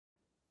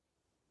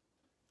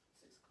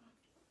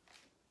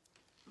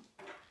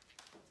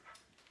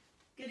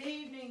Good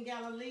evening,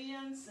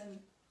 Galileans, and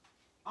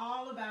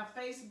all of our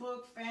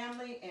Facebook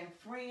family and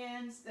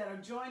friends that are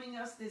joining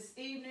us this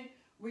evening.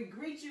 We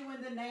greet you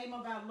in the name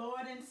of our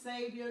Lord and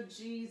Savior,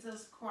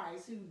 Jesus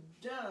Christ, who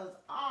does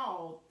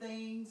all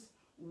things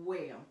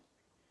well.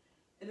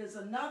 It is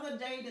another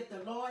day that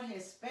the Lord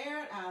has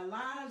spared our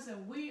lives,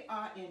 and we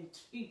are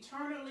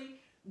eternally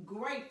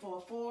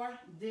grateful for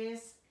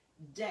this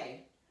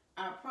day.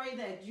 I pray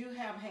that you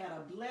have had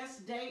a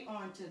blessed day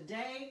on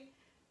today.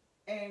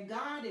 And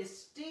God is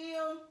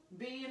still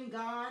being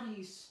God.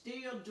 He's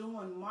still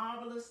doing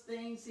marvelous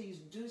things.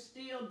 He's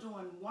still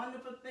doing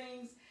wonderful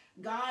things.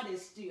 God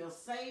is still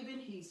saving.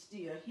 He's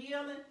still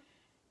healing.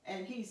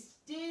 And He's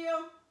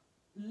still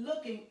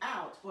looking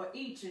out for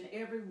each and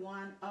every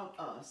one of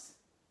us.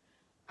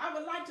 I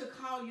would like to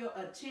call your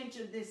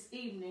attention this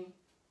evening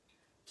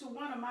to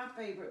one of my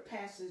favorite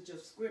passages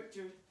of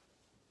Scripture.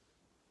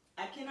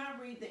 I cannot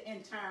read the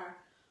entire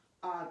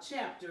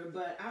chapter,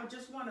 but I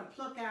just want to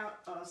pluck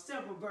out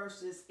several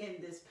verses in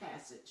this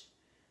passage.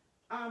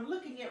 I'm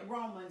looking at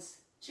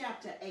Romans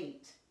chapter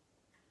 8,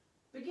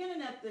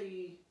 beginning at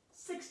the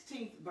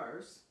 16th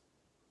verse.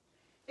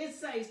 It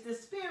says, "The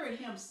Spirit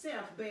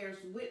Himself bears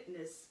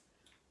witness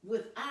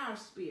with our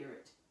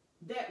spirit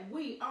that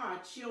we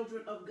are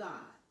children of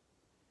God."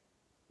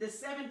 The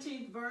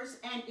 17th verse,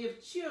 "And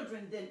if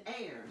children, then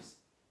heirs,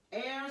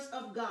 heirs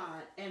of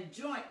God, and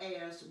joint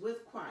heirs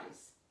with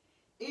Christ,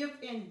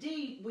 if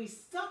indeed we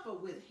suffer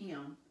with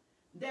Him,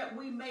 that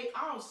we may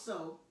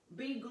also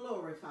be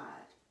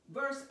glorified."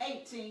 Verse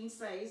 18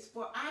 says,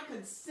 "For I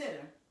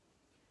consider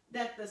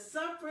that the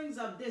sufferings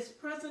of this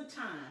present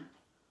time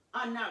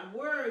are not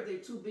worthy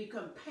to be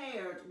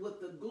compared with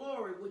the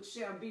glory which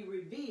shall be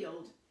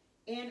revealed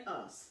in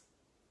us."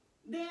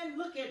 Then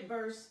look at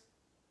verse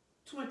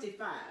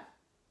 25.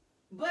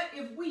 "But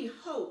if we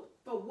hope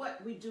for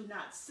what we do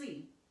not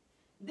see,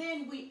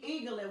 then we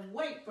eagerly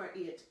wait for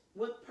it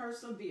with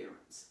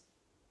perseverance."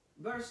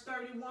 Verse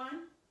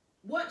 31,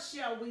 "What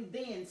shall we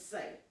then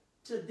say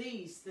to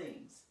these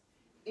things?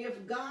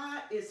 If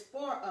God is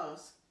for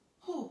us,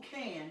 who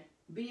can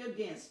be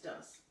against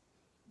us?"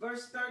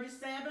 Verse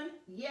 37,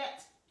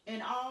 "Yet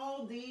in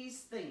all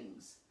these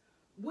things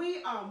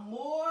we are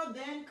more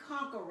than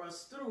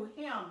conquerors through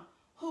Him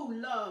who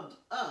loved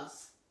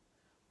us.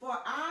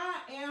 For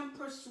I am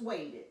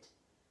persuaded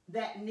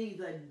that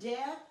neither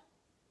death,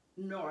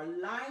 nor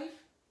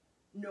life,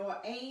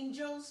 nor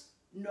angels,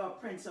 nor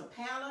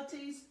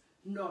principalities,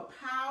 nor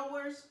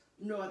powers,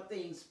 nor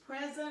things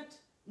present,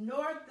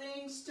 nor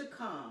things to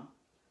come,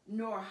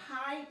 nor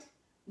height,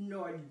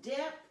 nor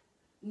depth,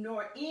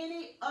 nor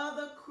any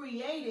other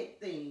created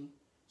thing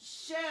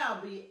shall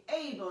be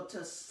able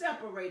to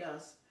separate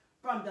us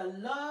from the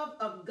love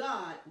of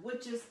God,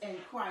 which is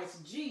in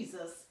Christ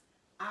Jesus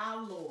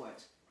our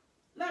Lord."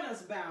 Let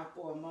us bow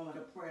for a moment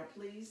of prayer,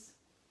 please.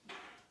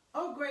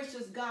 Oh,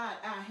 gracious God,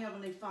 our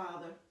Heavenly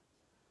Father,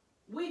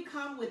 we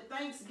come with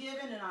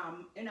thanksgiving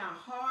in our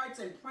hearts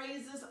and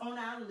praises on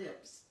our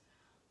lips.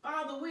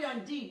 Father, we are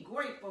indeed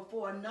grateful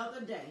for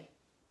another day.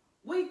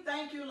 We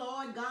thank you,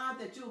 Lord God,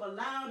 that you've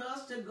allowed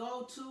us to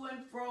go to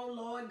and fro,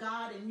 Lord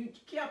God, and you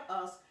kept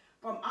us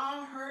from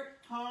all hurt,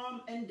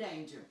 harm, and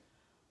danger.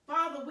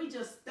 Father, we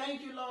just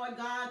thank you, Lord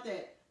God,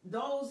 that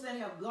those that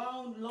have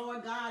gone,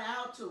 Lord God,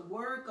 out to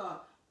work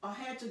or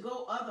had to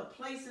go other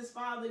places,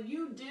 Father,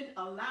 you didn't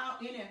allow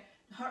any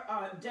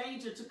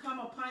danger to come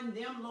upon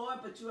them,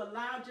 Lord, but you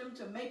allowed them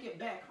to make it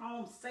back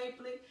home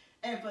safely,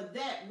 and for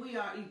that we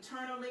are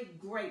eternally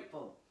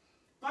grateful.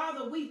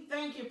 Father, we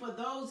thank you for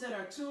those that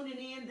are tuning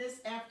in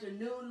this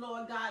afternoon,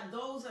 Lord God,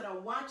 those that are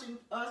watching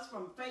us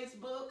from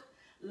Facebook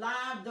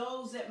Live,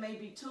 those that may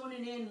be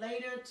tuning in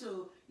later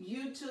to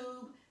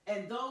YouTube,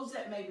 and those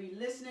that may be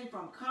listening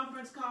from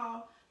conference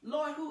call.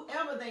 Lord,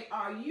 whoever they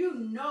are, you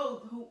know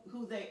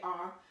who they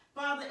are,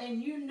 Father,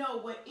 and you know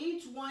what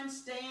each one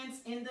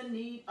stands in the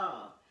need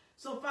of.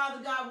 So,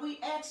 Father God,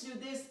 we ask you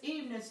this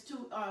evening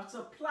to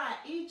supply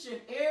each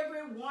and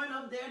every one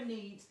of their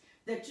needs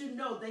that you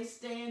know they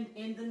stand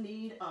in the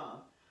need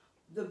of.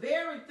 The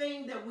very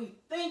thing that we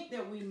think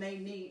that we may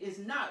need is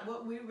not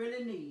what we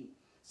really need.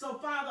 So,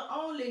 Father,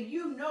 only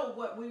you know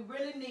what we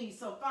really need.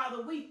 So,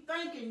 Father, we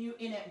thanking you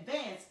in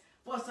advance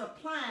for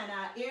supplying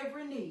our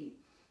every need.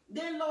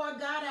 Then, Lord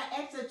God,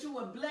 I ask that you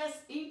would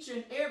bless each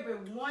and every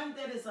one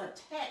that is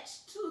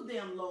attached to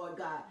them, Lord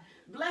God.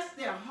 Bless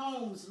their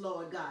homes,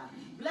 Lord God.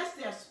 Bless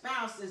their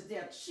spouses,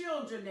 their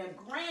children, their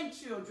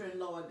grandchildren,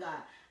 Lord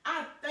God.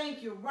 I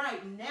thank you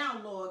right now,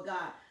 Lord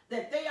God,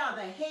 that they are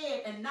the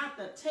head and not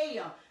the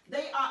tail.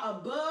 They are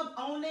above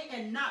only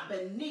and not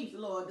beneath,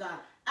 Lord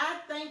God. I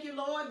thank you,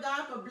 Lord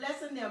God, for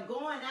blessing their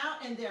going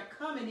out and their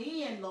coming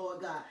in,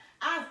 Lord God.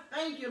 I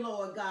thank you,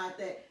 Lord God,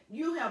 that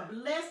you have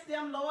blessed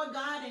them, Lord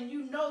God, and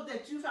you know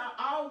that you have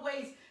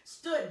always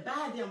stood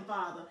by them,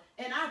 Father.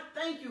 And I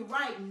thank you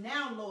right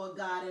now, Lord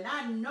God. And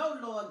I know,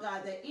 Lord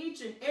God, that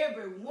each and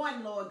every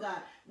one, Lord God,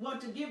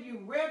 want to give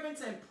you reverence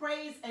and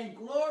praise and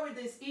glory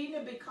this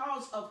evening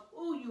because of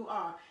who you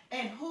are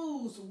and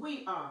whose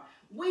we are.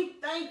 We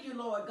thank you,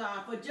 Lord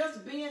God, for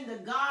just being the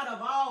God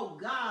of all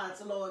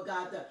gods, Lord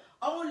God, the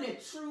only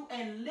true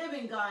and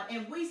living God.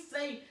 And we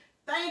say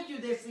thank you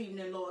this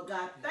evening, Lord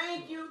God.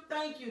 Thank you,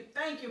 thank you,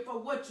 thank you for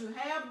what you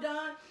have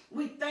done.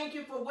 We thank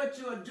you for what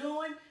you are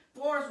doing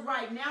for us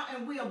right now.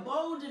 And we are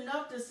bold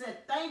enough to say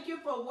thank you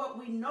for what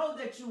we know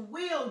that you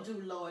will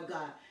do, Lord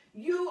God.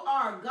 You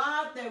are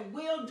God that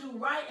will do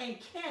right and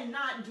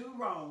cannot do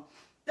wrong.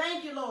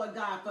 Thank you, Lord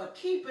God, for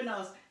keeping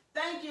us.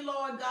 Thank you,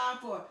 Lord God,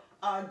 for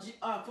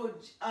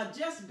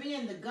just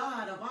being the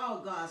God of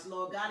all gods,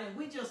 Lord God. And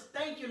we just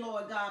thank you,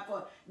 Lord God,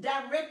 for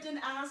directing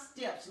our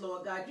steps,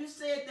 Lord God. You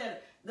said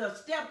that the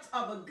steps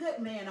of a good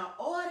man are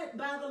ordered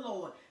by the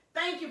Lord.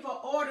 Thank you for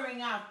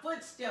ordering our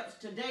footsteps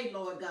today,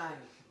 Lord God.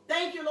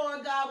 Thank you,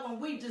 Lord God, when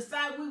we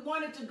decided we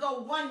wanted to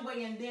go one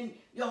way and then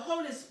your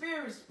Holy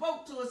Spirit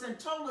spoke to us and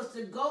told us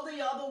to go the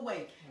other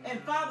way.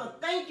 And Father,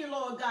 thank you,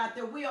 Lord God,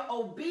 that we are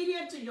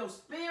obedient to your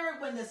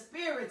Spirit. When the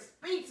Spirit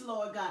speaks,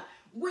 Lord God,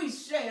 we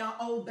shall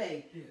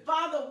obey. Yes.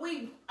 Father,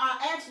 we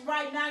ask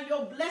right now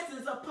your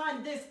blessings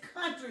upon this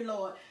country,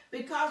 Lord,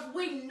 because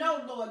we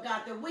know, Lord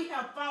God, that we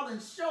have fallen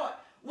short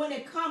when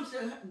it comes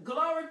to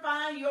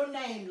glorifying your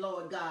name,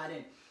 Lord God.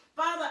 And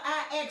Father,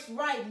 I ask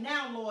right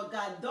now, Lord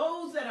God,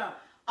 those that are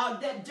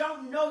that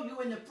don't know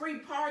you in the free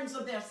pardons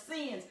of their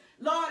sins,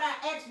 Lord,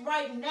 I ask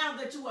right now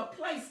that you will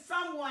place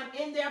someone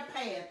in their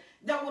path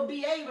that will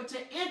be able to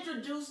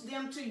introduce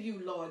them to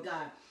you, Lord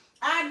God.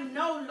 I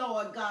know,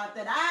 Lord God,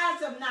 that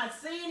eyes have not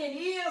seen and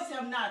ears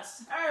have not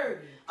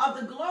heard of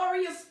the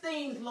glorious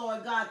things,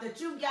 Lord God, that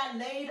you got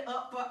laid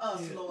up for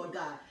us, Lord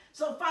God.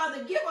 So,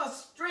 Father, give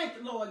us strength,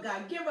 Lord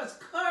God. Give us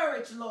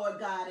courage, Lord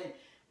God,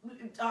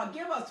 and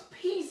give us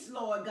peace,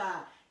 Lord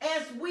God,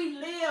 as we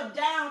live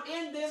down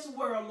in this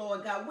world,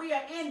 Lord God. We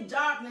are in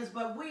darkness,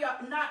 but we are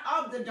not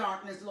of the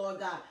darkness, Lord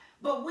God.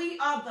 But we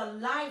are the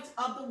light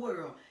of the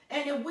world.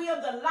 And if we are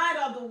the light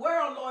of the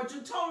world, Lord, you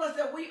told us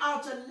that we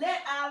ought to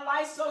let our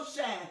light so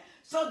shine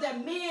so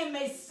that men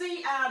may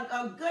see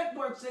our good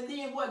works and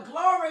then will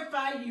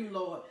glorify you,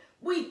 Lord.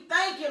 We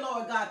thank you,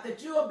 Lord God,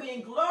 that you are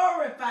being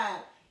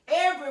glorified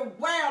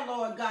everywhere,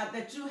 Lord God,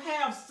 that you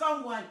have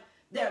someone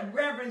that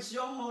reverence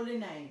your holy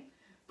name.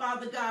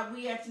 Father God,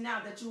 we ask now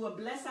that you will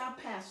bless our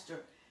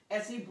pastor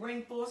as he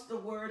bring forth the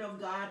word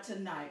of God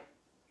tonight.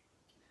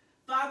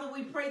 Father,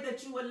 we pray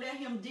that you will let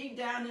him deep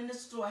down in the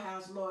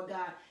storehouse, Lord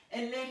God,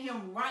 and let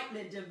him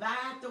rightly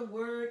divide the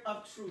word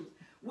of truth.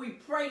 We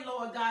pray,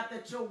 Lord God,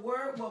 that your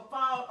word will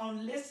fall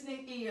on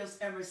listening ears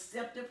and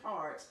receptive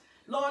hearts.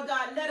 Lord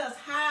God, let us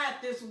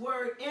hide this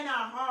word in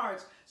our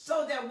hearts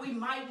so that we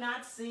might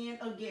not sin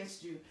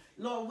against you.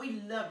 Lord,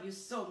 we love you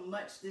so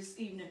much this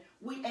evening.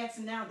 We ask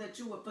now that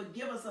you will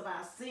forgive us of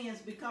our sins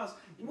because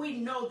we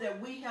know that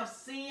we have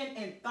sinned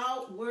in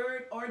thought,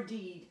 word, or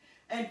deed.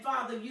 And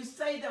Father, you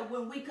say that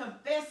when we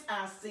confess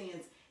our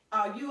sins,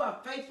 you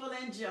are faithful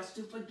and just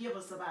to forgive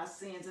us of our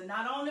sins. And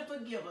not only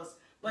forgive us,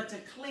 but to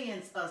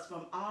cleanse us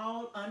from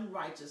all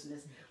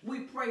unrighteousness. We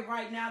pray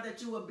right now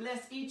that you will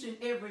bless each and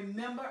every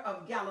member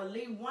of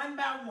Galilee one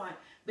by one,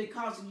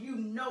 because you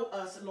know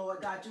us,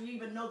 Lord God. You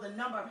even know the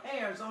number of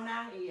hairs on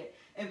our head.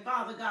 And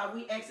Father God,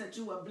 we ask that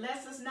you will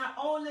bless us, not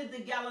only the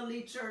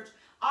Galilee church,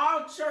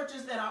 all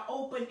churches that are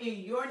open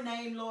in your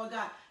name, Lord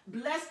God.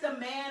 Bless the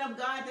man of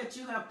God that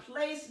you have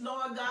placed,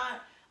 Lord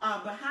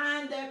God,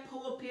 behind that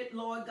pulpit,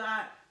 Lord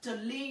God, to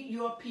lead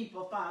your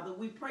people, Father.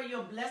 We pray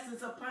your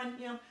blessings upon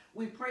him.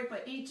 We pray for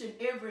each and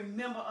every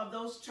member of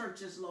those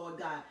churches, Lord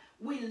God.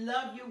 We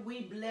love you,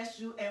 we bless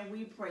you, and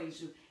we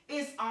praise you.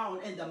 It's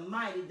all in the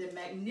mighty, the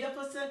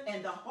magnificent,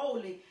 and the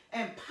holy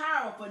and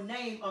powerful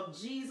name of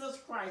Jesus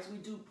Christ we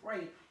do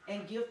pray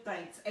and give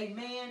thanks.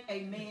 Amen,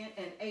 amen,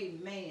 and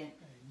amen.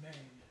 Amen.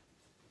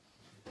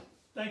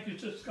 Thank you,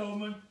 Sister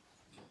Coleman.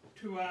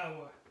 To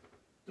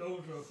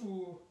those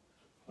who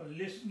are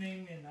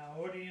listening in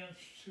our audience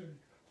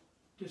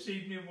this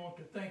evening, I want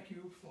to thank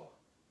you for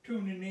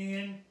tuning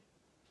in.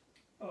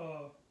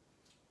 For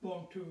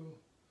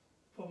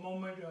a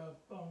moment,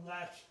 on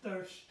last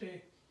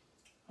Thursday,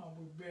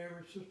 we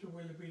buried Sister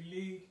Willoughby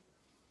Lee.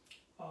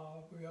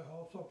 We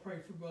also pray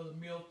for Brother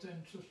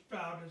Milton. Sister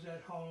Stroud is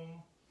at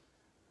home.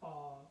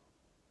 I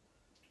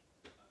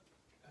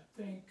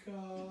think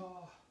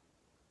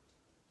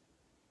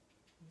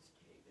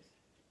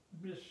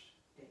Miss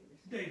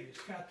Davis,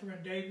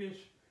 Catherine Davis,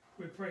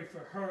 we pray for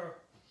her.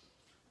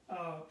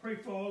 Pray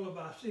for all of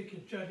our sick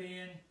and shut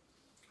in.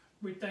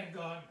 We thank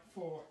God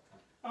for.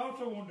 I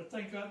also want to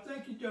thank God.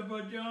 Thank you,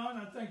 Brother John.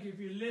 I thank you if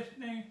you're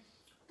listening.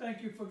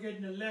 Thank you for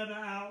getting the letter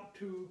out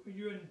to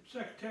you and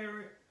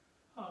Secretary,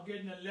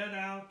 getting the letter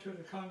out to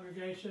the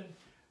congregation,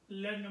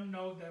 letting them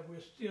know that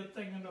we're still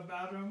thinking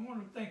about them. I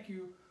want to thank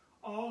you,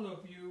 all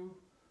of you,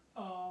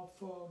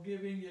 for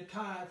giving your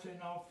tithes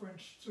and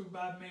offerings through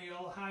by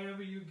mail,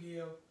 however you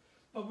give.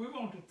 But we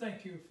want to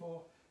thank you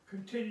for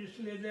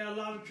continuously. There are a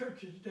lot of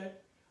churches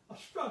that are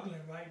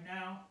struggling right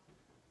now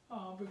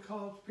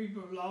because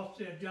people have lost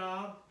their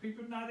job,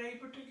 people not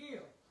able to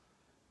give.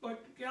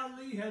 But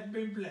Galilee has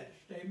been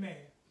blessed, amen.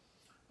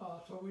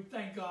 So we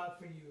thank God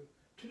for you.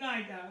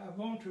 Tonight I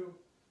want to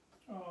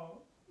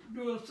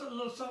do a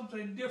little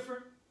something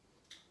different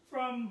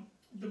from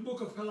the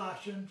book of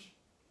Colossians.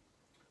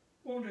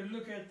 I want to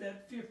look at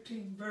that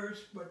 15th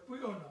verse, but we're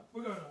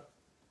gonna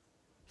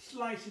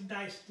slice and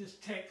dice this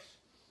text.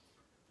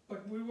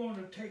 But we want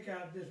to take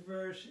out this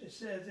verse. It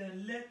says,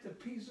 "And let the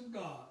peace of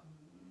God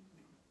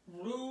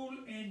rule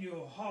in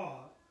your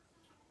heart,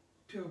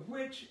 to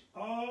which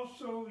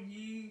also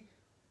ye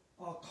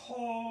are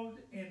called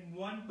in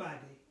one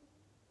body,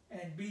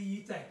 and be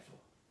ye thankful."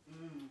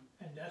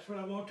 And that's what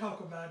I want to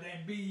talk about,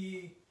 and be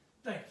ye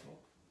thankful.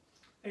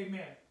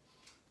 Amen.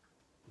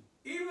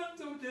 Even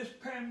through this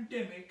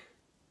pandemic,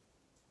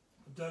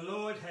 the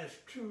Lord has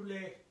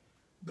truly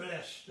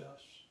blessed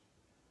us.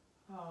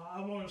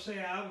 I want to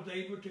say I was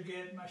able to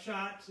get my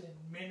shots, and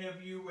many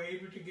of you were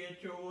able to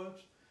get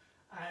yours.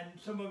 And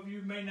some of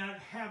you may not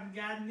have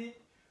gotten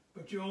it,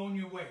 but you're on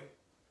your way.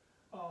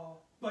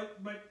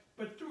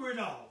 But through it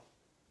all,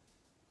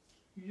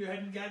 you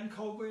hadn't gotten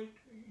COVID.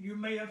 You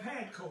may have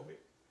had COVID,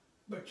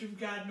 but you've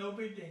gotten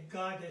over it, and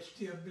God has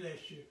still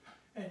blessed you,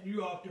 and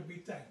you ought to be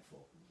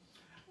thankful.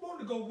 I want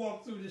to go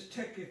walk through this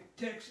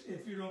text,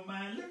 if you don't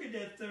mind. Look at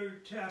that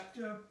 3rd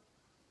chapter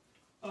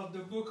of the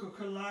book of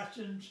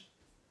Colossians.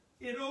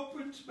 It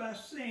opens by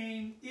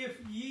saying,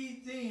 "If ye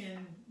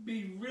then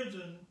be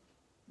risen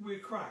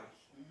with Christ."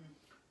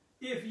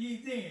 If ye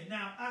then.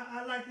 Now,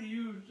 I like to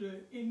use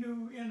the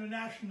New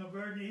International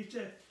Version. He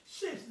said,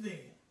 "Since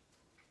then,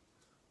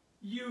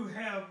 you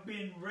have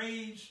been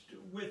raised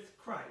with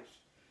Christ."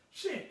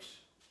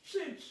 Since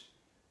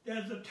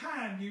there's a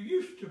time you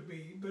used to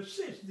be, but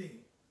since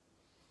then.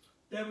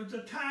 There was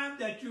a time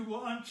that you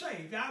were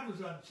unsaved. I was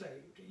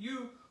unsaved.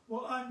 You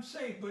were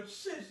unsaved, but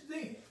since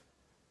then,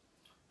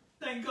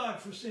 thank God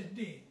for since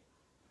then.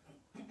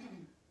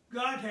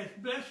 God has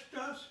blessed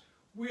us.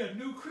 We're a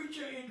new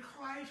creature in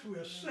Christ.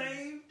 We're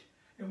saved,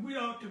 and we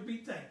ought to be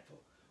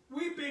thankful.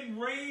 We've been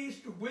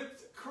raised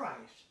with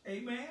Christ.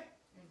 Amen?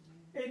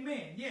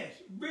 Amen.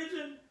 Yes.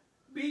 Risen,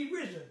 be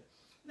risen.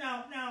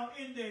 Now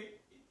in the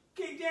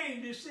King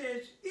James it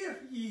says,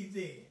 "If ye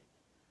then."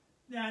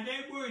 Now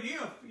that word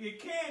 "if," it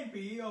can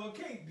be or it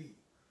can't be.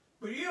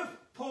 But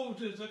 "if"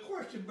 poses a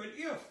question. But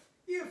if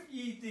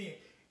ye then,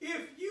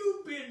 if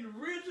you've been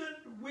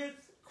risen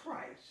with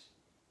Christ,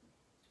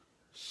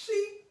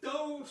 seek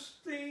those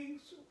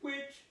things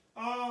which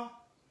are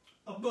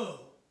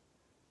above.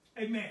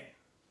 Amen.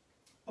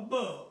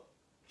 Above.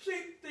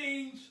 Seek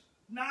things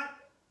not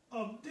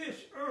of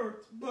this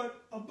earth,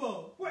 but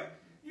above. What?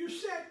 You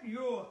set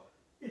your,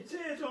 it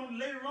says on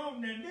later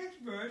on in the next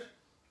verse,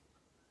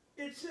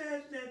 it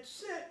says that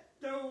set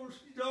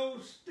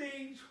those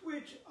things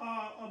which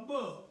are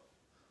above.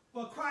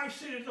 For Christ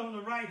sitteth on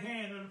the right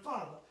hand of the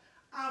Father.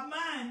 Our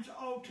minds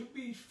ought to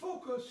be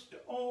focused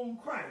on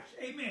Christ.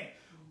 Amen.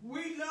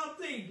 We love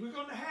things. We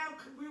want to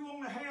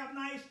have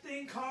nice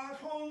things, cars,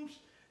 homes,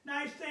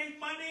 nice things,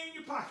 money in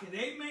your pocket.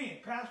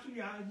 Amen.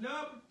 Pastor, I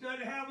love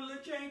to have a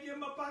little change in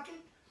my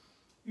pocket.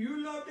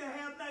 You love to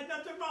have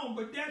nothing wrong,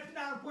 but that's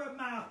not where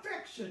my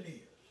affection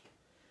is.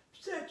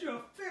 Set your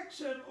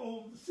affection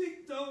on,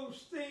 seek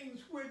those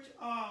things which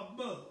are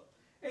above.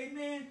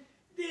 Amen.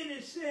 Then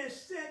it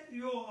says, set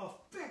your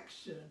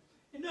affection.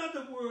 In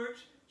other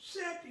words,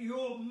 set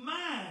your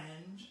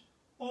minds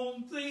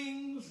on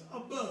things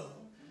above.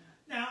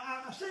 Now,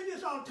 I say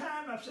this all the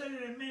time. I've said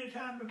it many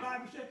times. The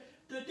Bible says,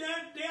 the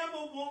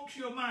devil wants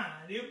your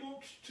mind. It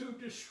wants to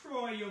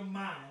destroy your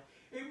mind.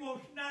 It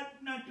wants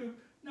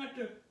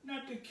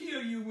not to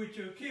kill you with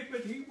your kid,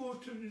 but he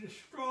wants to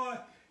destroy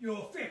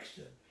your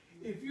affection.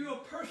 If you're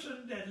a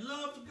person that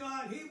loves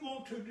God, he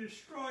wants to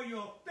destroy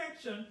your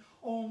affection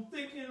on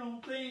thinking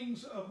on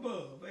things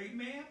above.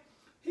 Amen?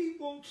 He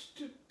wants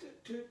to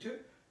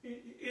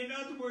in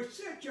other words,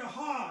 set your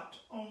heart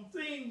on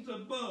things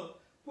above,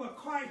 where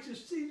Christ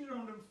is seated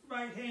on the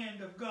right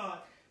hand of God.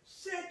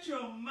 Set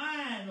your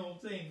mind on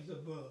things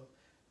above,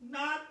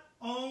 not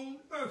on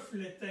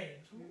earthly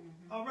things.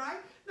 All right?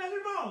 Nothing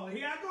wrong.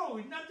 Here I go.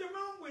 Nothing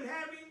wrong with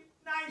having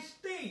nice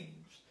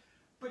things.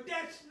 But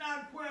that's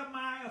not where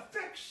my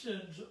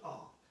affections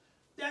are.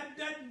 That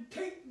doesn't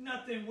take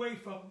nothing away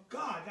from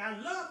God. I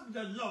love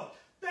the Lord.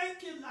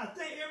 Thank you. I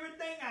thank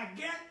everything I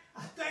get.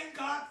 I thank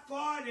God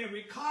for it.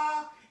 Every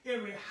car,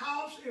 every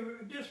house,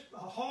 just a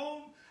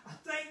home. I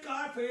thank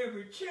God for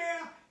every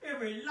chair,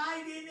 every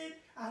light in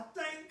it. I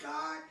thank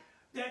God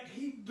that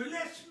he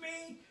blessed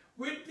me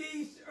with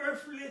these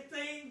earthly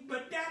things,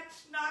 but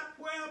that's not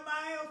where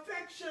my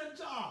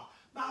affections are.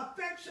 My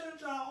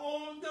affections are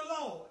on the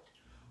Lord.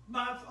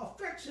 My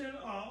affections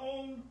are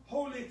on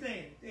holy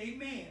things.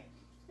 Amen.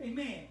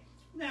 Amen.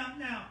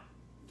 Now,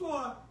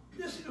 for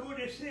listen to what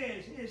it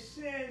says. It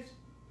says,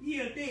 ye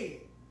are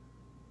dead.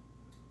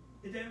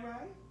 Is that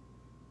right?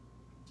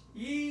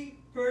 Ye,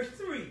 verse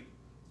 3,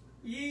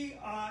 ye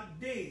are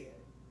dead.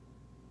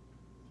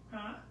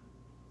 Huh?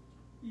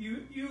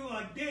 You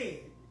are dead.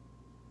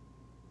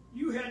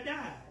 You have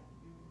died.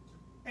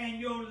 And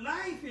your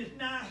life is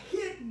now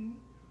hidden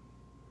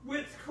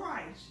with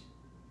Christ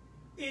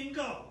in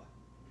God.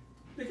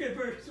 Look at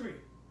verse 3.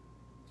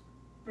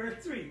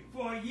 Verse 3,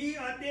 for ye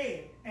are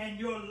dead, and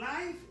your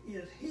life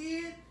is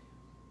hid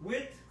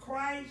with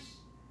Christ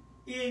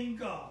in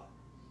God.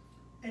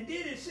 And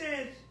then it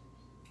says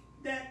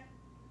that,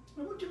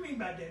 what do you mean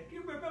by that?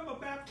 You remember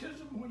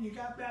baptism when you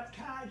got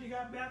baptized? You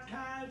got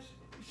baptized,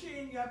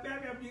 you got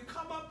baptized, you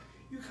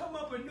come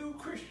up a new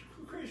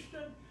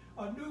Christian,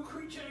 a new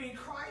creature in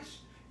Christ.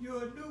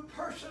 You're a new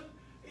person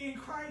in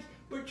Christ,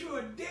 but you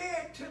are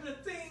dead to the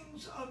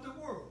things of the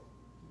world.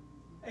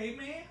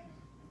 Amen?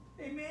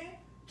 Amen?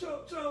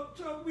 So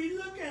we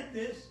look at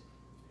this.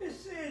 It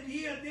says,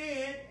 ye are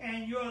dead,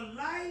 and your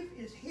life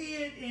is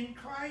hid in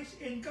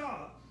Christ in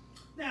God.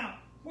 Now,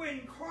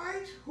 when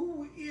Christ,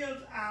 who is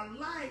our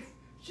life,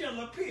 shall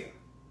appear,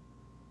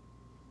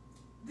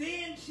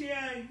 then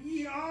shall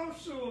ye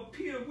also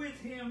appear with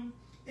him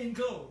in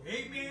glory.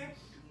 Amen?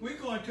 We're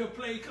going to a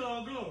place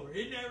called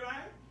glory. Isn't that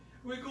right?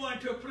 We're going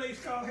to a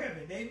place called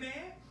heaven.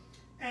 Amen?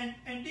 And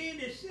then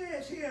it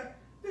says here,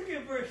 look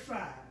at verse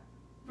 5.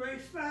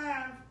 Verse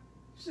 5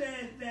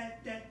 says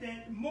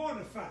that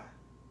mortify.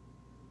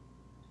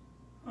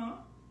 Huh?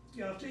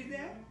 Y'all see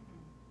that?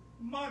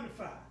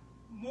 Mortify.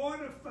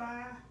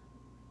 Mortify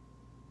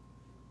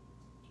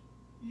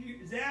you,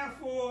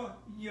 therefore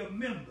your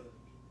members,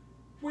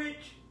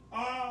 which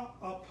are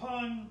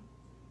upon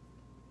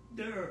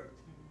the earth.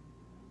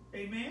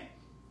 Amen?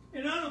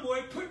 In other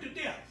words, put to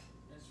death.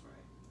 That's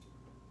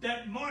right.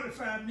 That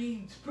mortify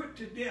means put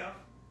to death.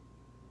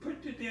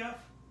 Put to death.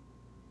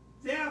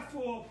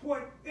 Therefore,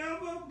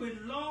 whatever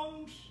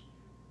belongs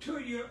to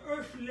your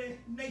earthly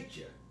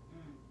nature,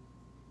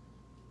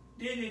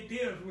 then it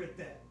deals with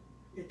that.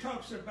 It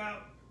talks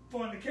about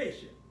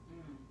fornication.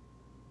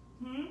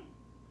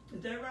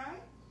 Is that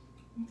right?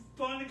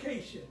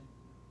 Fornication,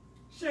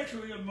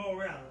 sexual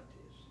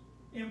immoralities,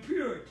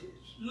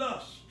 impurities,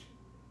 lust,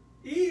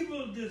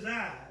 evil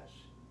desires,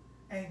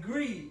 and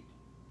greed,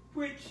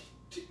 which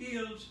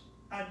is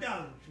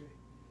idolatry.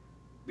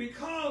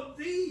 Because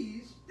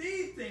these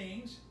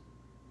things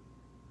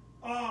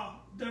are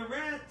the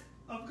wrath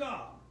of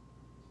God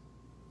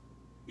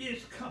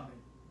is coming.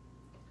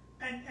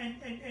 And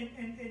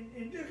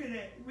look at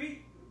that.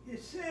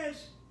 It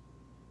says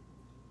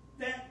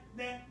that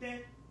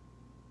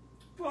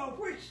for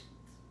which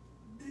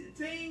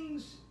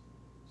things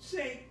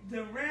sake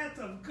the wrath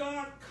of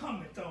God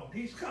cometh on.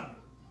 He's coming.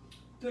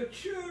 To the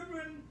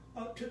children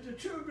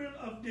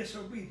of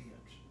disobedience,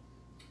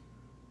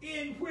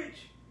 in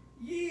which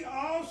ye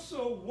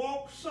also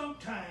walked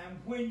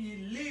sometime when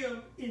ye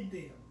lived in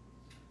them.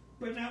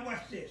 But now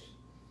watch this.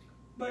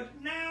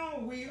 But now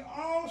we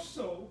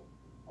also,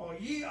 or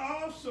ye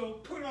also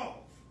put off.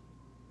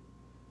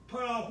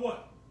 Put off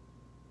what?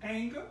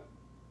 Anger.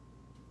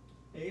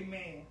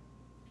 Amen.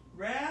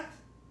 Wrath.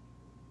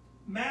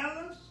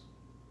 Malice.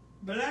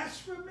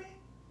 Blasphemy.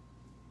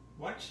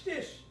 Watch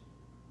this.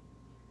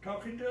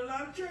 Talking to a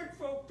lot of church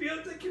folk.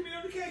 Filthy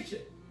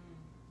communication.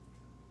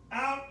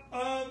 Out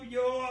of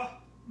your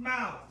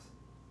mouth.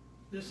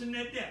 Listen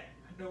at that.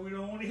 I know we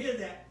don't want to hear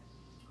that.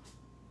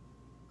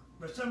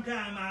 But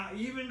sometimes,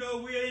 even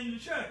though we're in the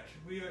church,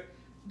 we are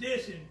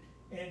this,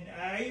 and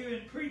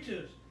even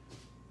preachers,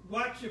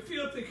 watch the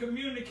filthy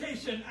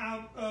communication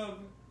out of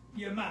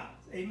your mouth.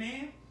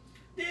 Amen?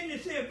 Then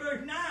it said,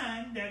 verse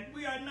 9, that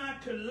we are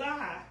not to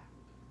lie,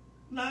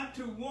 not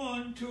to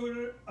one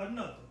to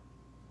another,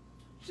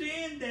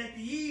 seeing that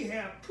ye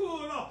have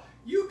pulled off.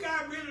 You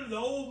got rid of the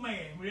old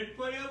man.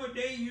 Whatever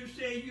day you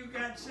say you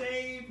got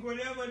saved,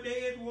 whatever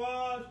day it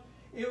was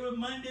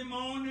Monday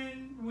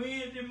morning,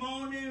 Wednesday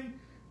morning,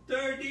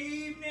 Thursday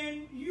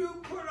evening, you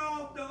put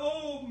off the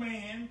old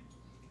man,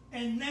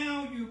 and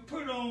now you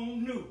put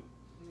on new.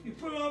 You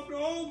put off the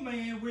old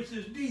man, which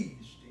is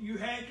deeds. You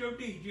had your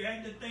deeds. You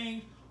had the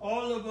things.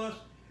 All of us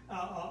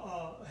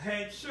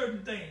had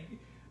certain things.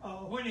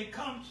 When it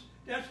comes,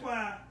 that's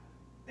why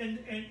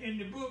in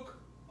the book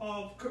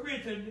of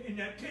Corinthians, in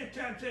that 10th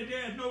chapter, said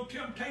there is no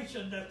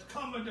temptation that's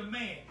common to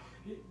man.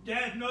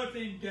 There's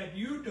nothing that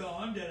you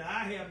done, that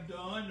I have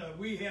done, or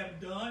we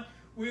have done.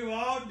 We've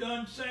all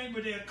done the same,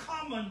 but they're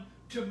common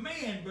to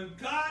man. But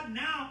God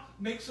now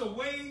makes a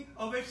way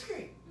of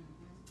escape.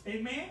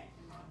 Amen?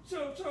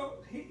 So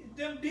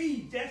them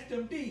deeds, that's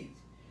them deeds.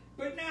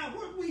 But now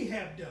what we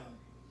have done,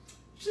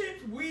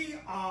 since we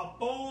are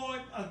born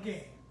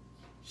again,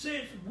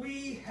 since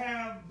we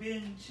have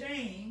been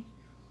changed,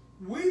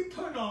 we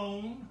put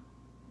on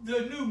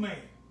the new man.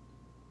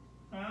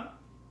 Huh?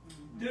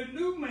 The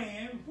new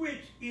man,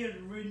 which is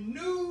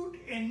renewed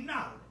in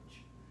knowledge.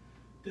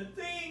 The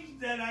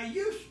things that I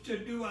used to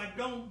do, I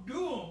don't do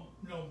them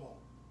no more.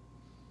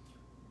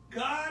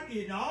 God,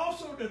 and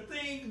also the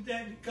things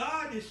that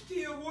God is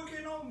still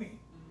working on me.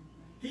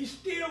 He's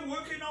still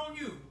working on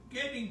you,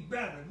 getting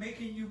better,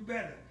 making you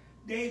better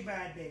day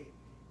by day.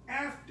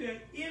 After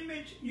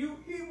image, he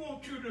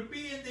wants you to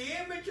be in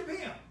the image of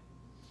him.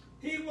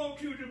 He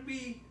wants you to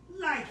be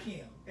like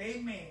him.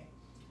 Amen.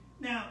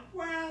 Now,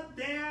 while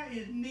there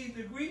is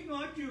neither Greek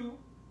nor Jew,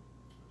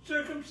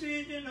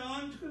 circumcision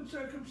or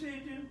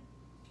uncircumcision,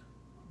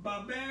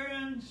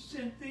 barbarian,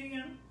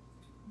 Scythian,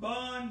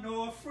 bond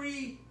nor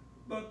free,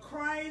 but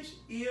Christ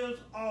is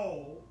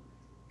all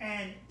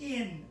and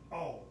in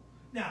all.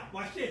 Now,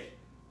 watch this.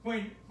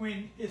 When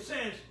it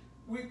says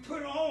we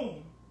put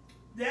on,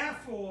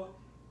 therefore,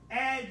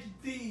 as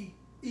the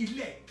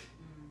elect.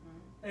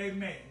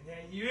 Amen.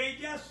 You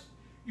ain't just,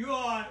 you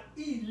are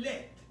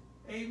elect.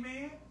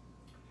 Amen.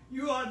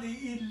 You are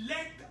the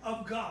elect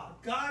of God.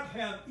 God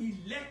have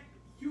elect.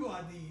 You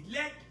are the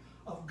elect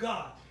of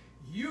God.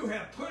 You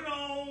have put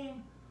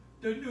on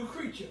the new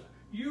creature.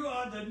 You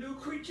are the new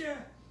creature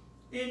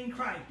in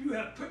Christ. You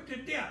have put to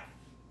death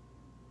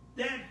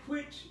that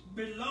which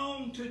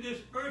belonged to this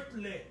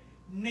earthly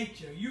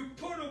nature. You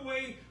put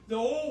away the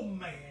old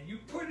man. You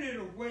put it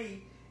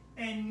away,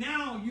 and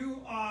now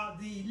you are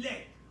the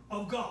elect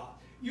of God.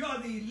 You are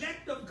the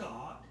elect of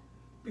God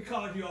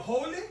because you're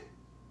holy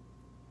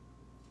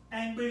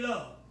and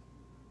beloved.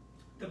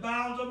 The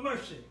bowels of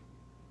mercy,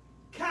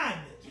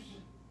 kindness.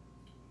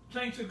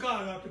 Saints of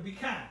God ought to be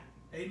kind.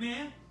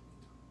 Amen.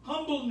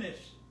 Humbleness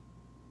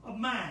of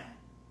mind,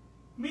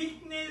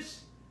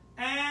 meekness,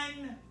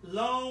 and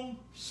long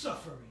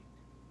suffering.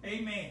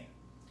 Amen.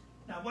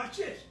 Now watch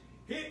this.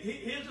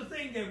 Here's the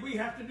thing that we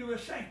have to do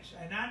as saints,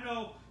 and I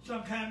know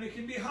sometimes it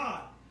can be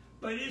hard,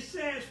 but it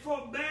says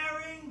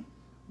forbearing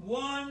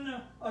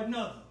one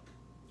another.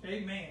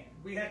 Amen.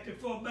 We have to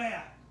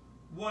forbear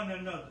one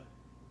another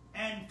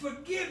and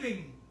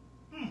forgiving,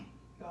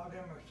 God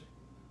have mercy,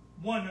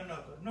 one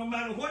another. No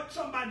matter what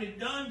somebody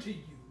done to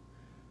you,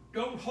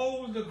 don't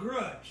hold the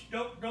grudge.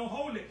 Don't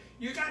hold it.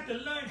 You got to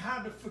learn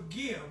how to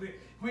forgive.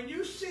 When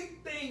you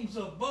seek things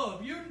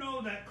above, you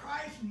know that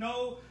Christ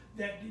knows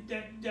that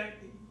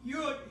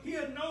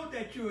he'll know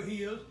that you're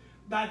his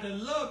by the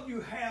love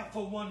you have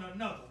for one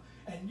another.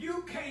 And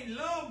you can't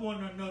love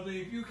one another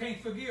if you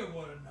can't forgive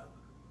one another.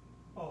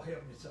 Oh,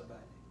 help me somebody.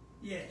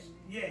 Yes,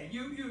 yeah.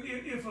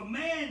 If a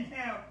man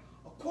have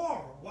a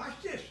quarrel,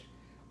 watch this,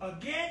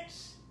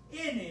 against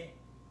any,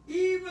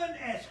 even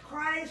as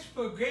Christ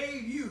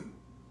forgave you.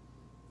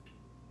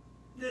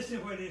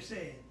 Listen what it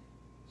said.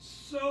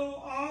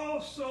 So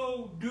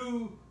also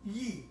do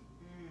ye.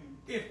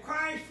 If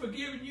Christ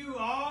forgiven you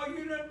all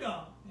you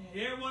done,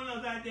 and every one of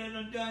us out there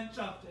done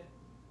something,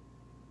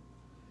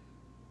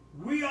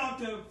 we ought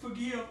to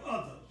forgive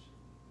others.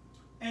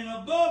 And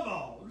above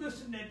all,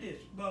 listen to this,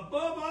 but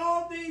above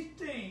all these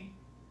things,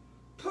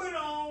 put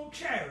on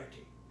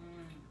charity,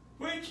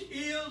 which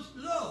is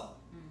love.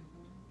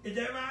 Is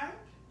that right?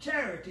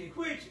 Charity,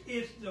 which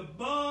is the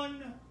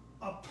bond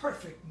of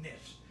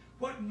perfectness.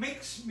 What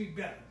makes me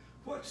better?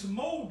 What's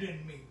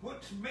molding me?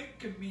 What's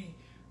making me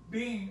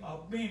being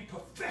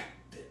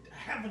perfected? I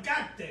haven't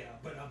got there,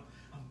 but I'm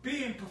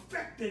being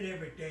perfected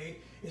every day.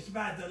 It's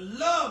by the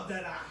love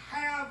that I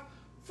have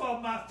for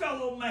my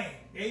fellow man.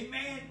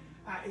 Amen.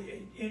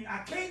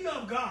 I can't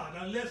love God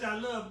unless I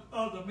love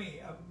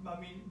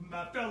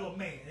my fellow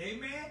man.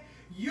 Amen.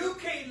 You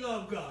can't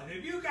love God.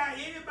 If you got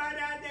anybody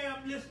out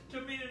there listening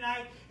to me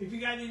tonight, if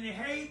you got any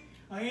hate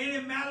or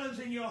any malice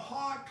in your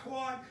heart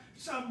toward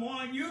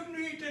someone, you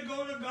need to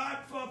go to God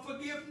for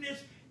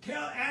forgiveness.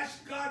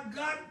 Ask God,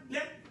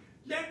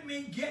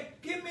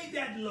 give me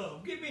that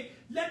love.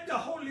 Let the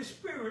Holy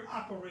Spirit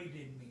operate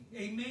in me.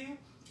 Amen.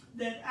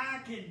 That I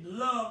can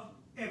love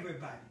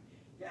everybody.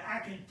 That I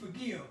can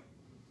forgive.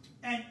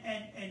 And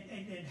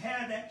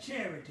have that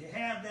charity,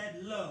 have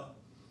that love.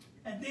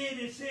 And then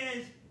it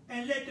says,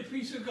 and let the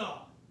peace of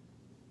God.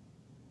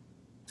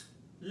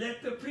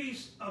 Let the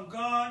peace of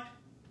God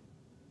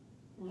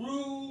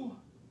rule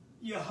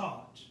your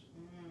hearts.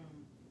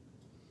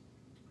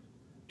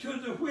 To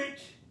the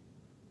which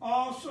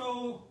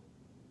also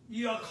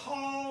you are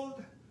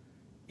called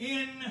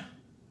in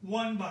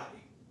one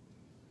body.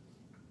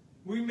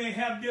 We may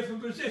have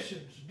different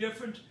positions,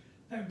 different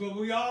things, but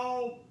we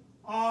all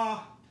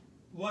are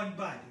one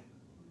body.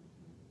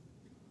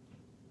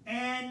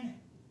 And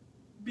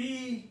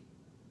be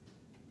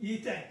ye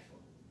thankful.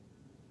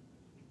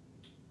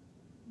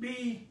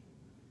 Be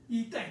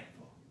ye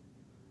thankful.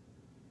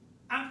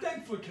 I'm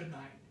thankful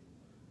tonight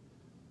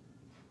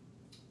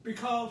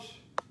because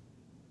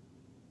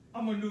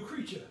I'm a new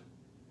creature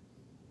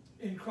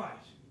in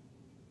Christ.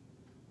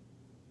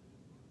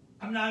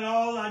 I'm not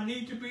all I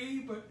need to be,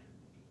 but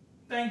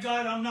thank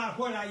God I'm not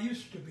what I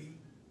used to be.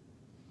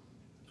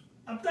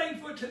 I'm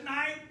thankful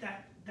tonight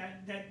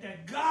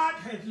that God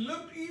has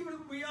looked even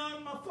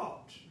beyond my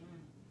faults.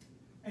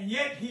 And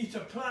yet he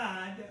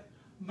supplied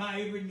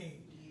my every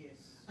need. Yes.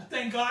 I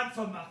thank God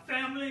for my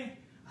family.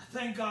 I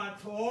thank God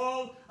for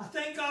all. I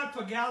thank God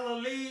for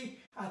Galilee.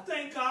 I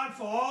thank God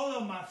for all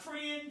of my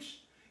friends.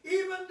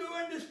 Even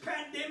during this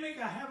pandemic,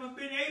 I haven't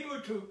been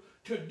able to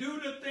do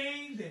the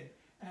things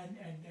and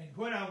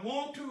what I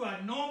want to.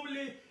 I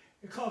normally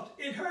because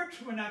it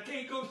hurts when I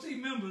can't go see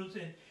members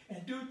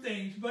and do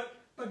things, but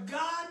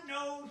God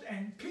knows,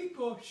 and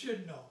people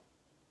should know.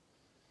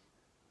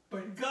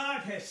 But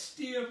God has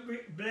still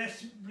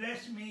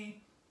blessed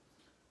me,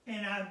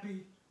 and I'm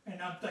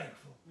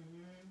thankful.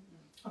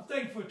 I'm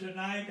thankful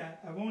tonight.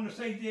 I want to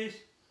say this.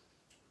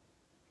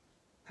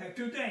 I have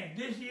two things.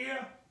 This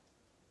year,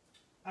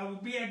 I will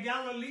be at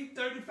Galilee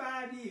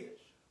 35 years.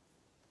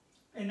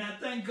 And I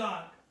thank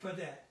God for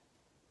that.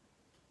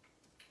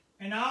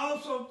 And I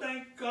also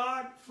thank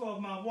God for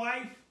my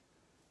wife.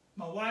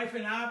 My wife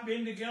and I have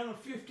been together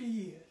 50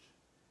 years.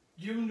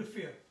 June the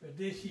 5th of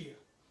this year.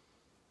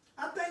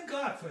 I thank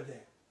God for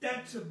that.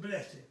 That's a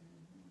blessing.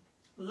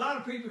 A lot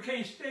of people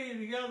can't stay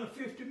together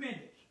 50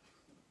 minutes.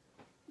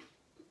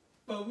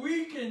 But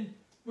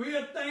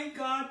we'll thank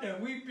God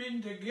that we've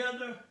been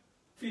together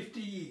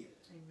 50 years.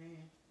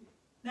 Amen.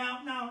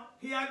 Now,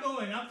 here I go,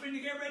 and I'm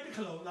finna get ready to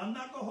close. I'm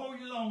not going to hold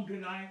you long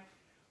tonight,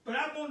 but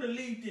I want to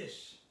leave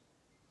this.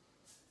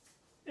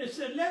 It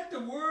said, let the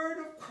word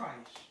of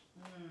Christ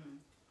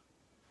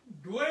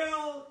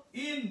dwell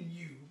in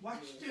you.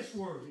 Watch this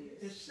word.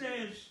 It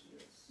says,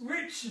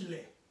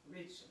 richly.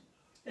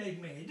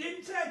 Amen. It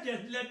didn't say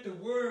just let the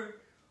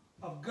word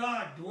of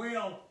God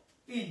dwell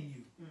in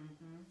you.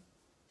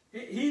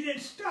 He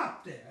didn't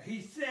stop there.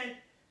 He said,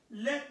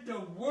 let the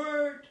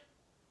word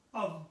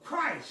of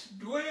Christ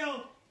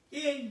dwell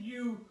in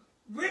you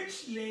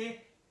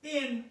richly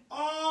in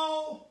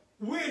all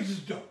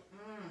wisdom.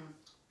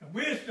 And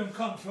wisdom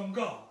comes from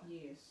God.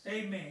 Yes.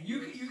 Amen.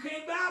 You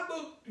can't buy a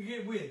book to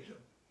get wisdom.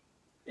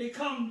 It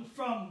comes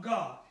from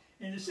God.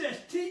 And it says,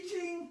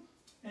 teaching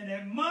and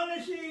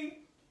admonishing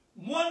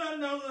one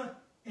another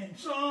in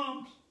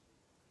psalms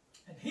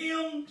and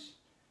hymns,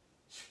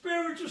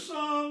 spiritual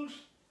songs,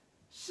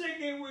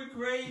 singing with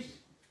grace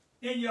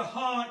in your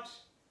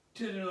hearts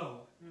to the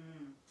Lord.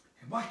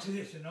 And watch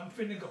this, and I'm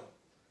finna go.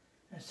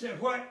 And said,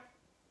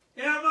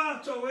 whatever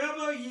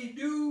soever ye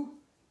do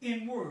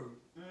in word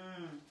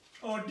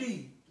or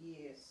deed,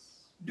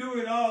 do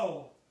it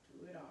all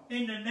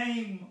in the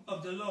name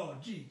of the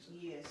Lord Jesus.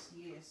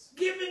 Yes.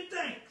 Giving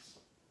thanks.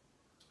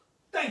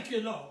 Thank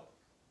you, Lord.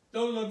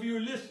 Those of you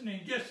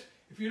listening, just,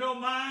 if you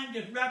don't mind,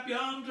 just wrap your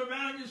arms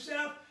around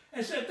yourself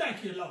and say,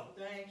 thank you, Lord.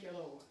 Thank you,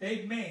 Lord.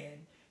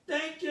 Amen.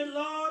 Thank you,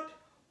 Lord,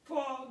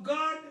 for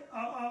God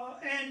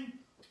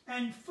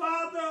and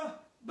Father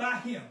by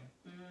Him.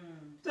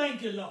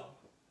 Thank you, Lord.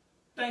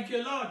 Thank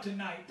you, Lord,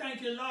 tonight.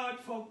 Thank you, Lord,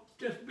 for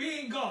just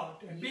being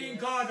God and being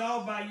God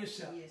all by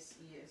yourself. Yes.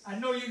 I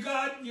know you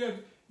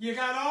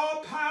got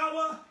all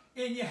power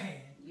in your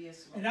hand.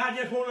 Yes, Lord. And I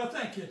just want to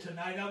thank you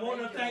tonight. I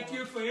want to thank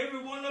you for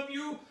every one of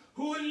you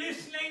who are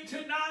listening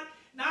tonight.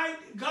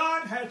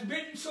 God has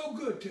been so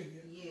good to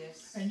you.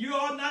 Yes. And you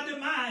ought not to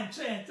mind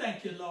saying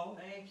thank you, Lord.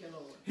 Thank you,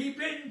 Lord. He's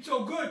been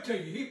so good to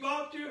you. He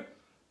brought you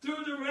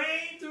through the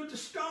rain, through the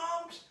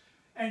storms,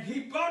 and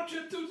He brought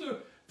you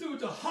through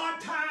the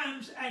hard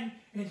times, and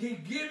He's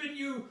given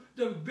you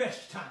the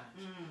best times.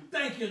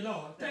 Thank you,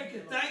 Lord. Thank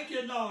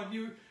you, Lord.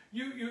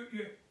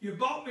 You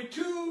brought me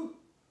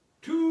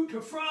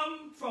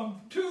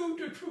from two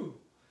to true.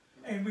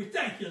 And we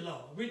thank you,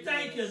 Lord. We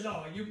thank you,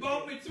 Lord. You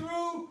brought me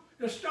through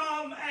the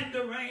storm and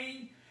the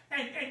rain.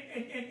 And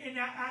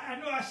I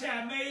know I say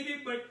I made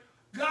it, but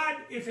God,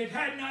 if it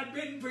had not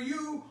been for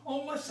you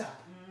on my side,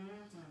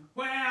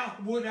 where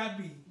would I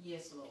be?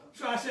 Yes, Lord.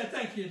 So I said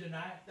thank you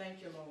tonight.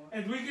 Thank you, Lord.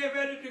 As we get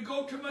ready to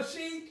go to my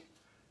seat,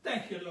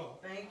 thank you,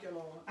 Lord. Thank you,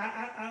 Lord.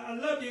 I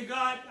love you,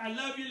 God. I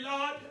love you,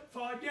 Lord,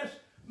 for just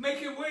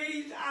making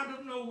ways out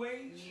of no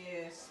ways.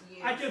 Yes.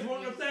 I just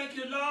want to thank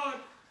you, Lord,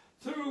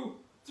 through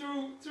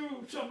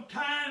some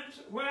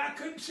times where I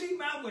couldn't see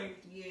my way.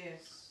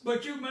 Yes.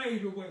 But you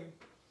made a way.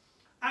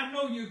 I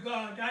know you,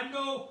 God. I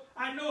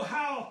know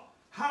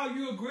how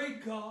you're a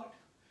great God.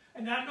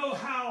 And I know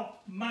how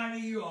mighty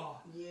you are.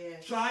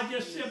 Yes. So I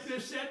just simply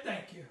said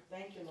thank you.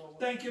 Thank you, Lord.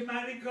 Thank you,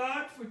 mighty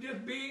God, for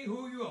just being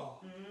who you are.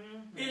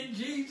 In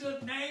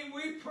Jesus' name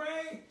we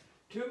pray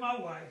to my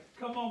wife.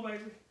 Come on,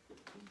 baby.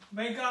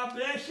 May God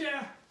bless you.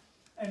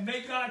 And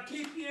may God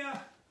keep you.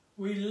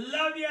 We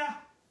love you.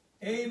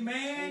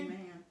 Amen.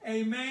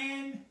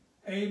 Amen.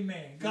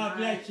 Amen. God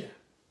bless you.